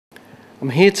I'm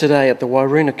here today at the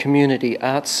Wyreena Community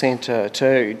Arts Centre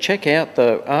to check out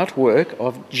the artwork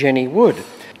of Jenny Wood.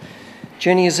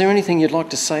 Jenny, is there anything you'd like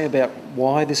to say about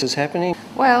why this is happening?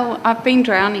 Well, I've been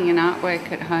drowning in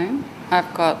artwork at home.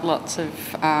 I've got lots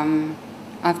of, I'm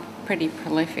pretty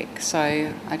prolific,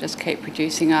 so I just keep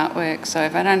producing artwork. So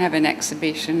if I don't have an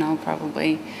exhibition,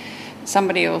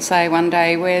 somebody will say one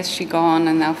day, "Where's she gone?"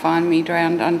 and they'll find me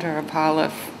drowned under a pile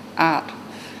of art.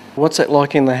 What's it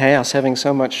like in the house, having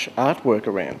so much artwork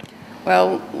around?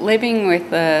 Well, living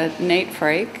with a neat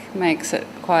freak makes it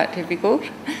quite difficult.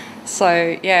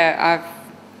 So yeah,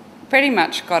 I've pretty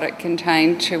much got it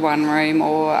contained to one room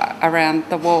or around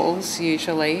the walls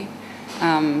usually.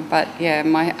 But yeah,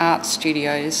 my art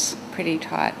studio's pretty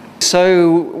tight.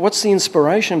 So what's the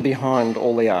inspiration behind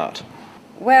all the art?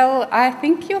 Well, I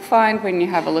think you'll find when you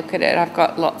have a look at it, I've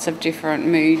got lots of different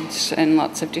moods and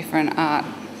lots of different art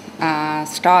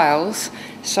styles.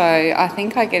 So I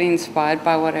think I get inspired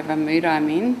by whatever mood I'm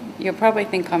in. You'll probably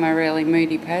think I'm a really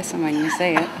moody person when you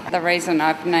see it. The reason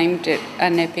I've named it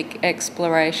An Epic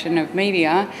Exploration of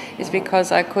Media is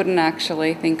because I couldn't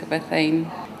actually think of a theme,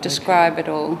 describe it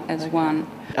all as one.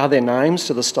 Are there names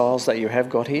to the styles that you have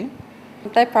got here?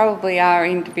 They probably are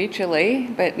individually,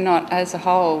 but not as a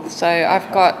whole. So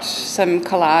I've got some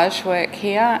collage work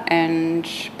here and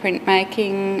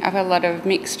printmaking. I've a lot of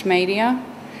mixed media,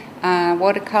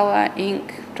 watercolour,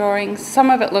 ink, drawings. Some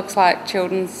of it looks like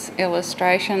children's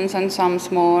illustrations and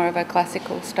some's more of a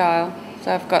classical style.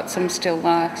 So I've got some still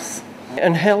lifes.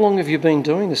 And how long have you been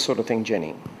doing this sort of thing,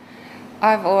 Jenny?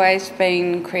 I've always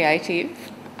been creative.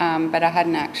 But I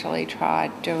hadn't actually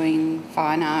tried doing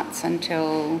fine arts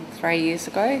until 3 years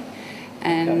ago,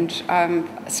 and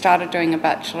started doing a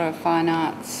Bachelor of Fine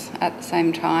Arts at the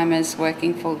same time as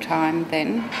working full-time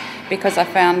then, because I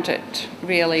found it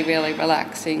really, really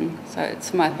relaxing. So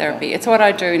it's my therapy. It's what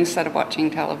I do instead of watching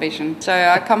television. So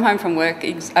I come home from work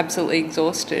absolutely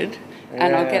exhausted,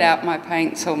 and I'll get out my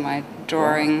paints or my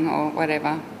drawing or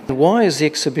whatever. Why is the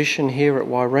exhibition here at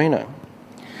Wyreena?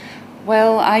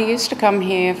 Well, I used to come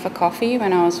here for coffee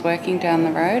when I was working down the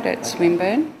road at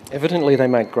Swinburne. Evidently they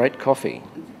make great coffee.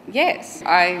 Yes,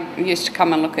 I used to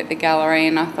come and look at the gallery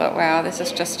and I thought, wow, this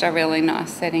is just a really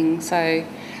nice setting. So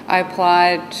I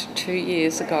applied 2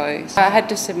 years ago. So I had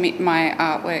to submit my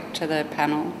artwork to the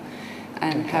panel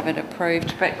and have it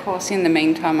approved. But of course, in the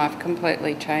meantime, I've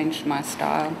completely changed my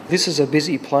style. This is a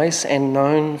busy place and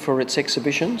known for its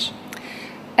exhibitions.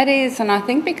 It is, and I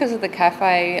think because of the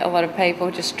cafe, a lot of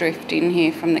people just drift in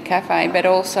here from the cafe, but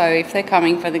also if they're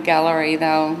coming for the gallery,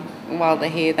 while they're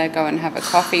here, they go and have a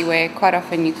coffee, where quite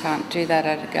often you can't do that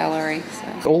at a gallery.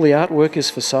 So. All the artwork is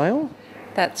for sale?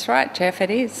 That's right, Jeff,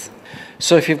 it is.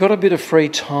 So if you've got a bit of free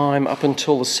time up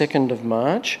until the 2nd of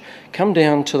March, come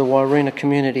down to the Wyreena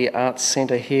Community Arts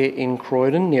Centre here in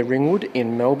Croydon, near Ringwood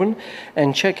in Melbourne,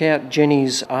 and check out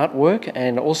Jenny's artwork,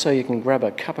 and also you can grab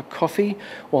a cup of coffee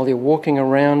while you're walking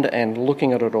around and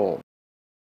looking at it all.